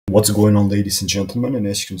What's going on, ladies and gentlemen? And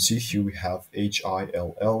as you can see here, we have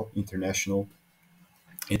HIL International.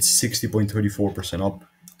 It's 60.34% up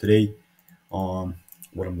today.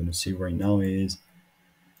 What I'm going to say right now is,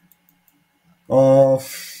 uh,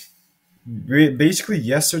 basically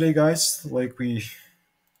yesterday, guys, like we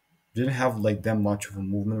didn't have like that much of a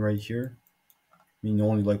movement right here. I mean,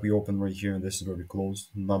 only like we opened right here, and this is where we closed.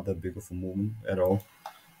 Not that big of a movement at all.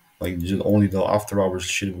 Like just only the after hours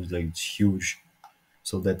shit was like huge.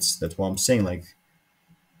 So that's what I'm saying. Like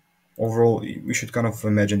overall, we should kind of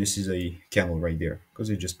imagine this is a candle right there because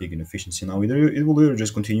it's just big in efficiency. Now either it will either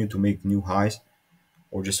just continue to make new highs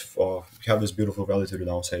or just have this beautiful rally to the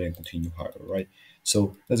downside and continue higher, right?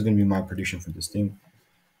 So that's going to be my prediction for this thing.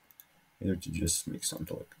 Either to just make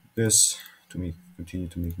something like this to make continue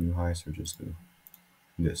to make new highs or just do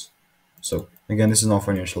this. So again, this is not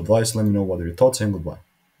financial advice. Let me know what are your thoughts and goodbye.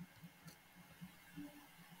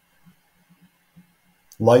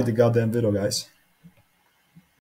 Like the goddamn video, guys.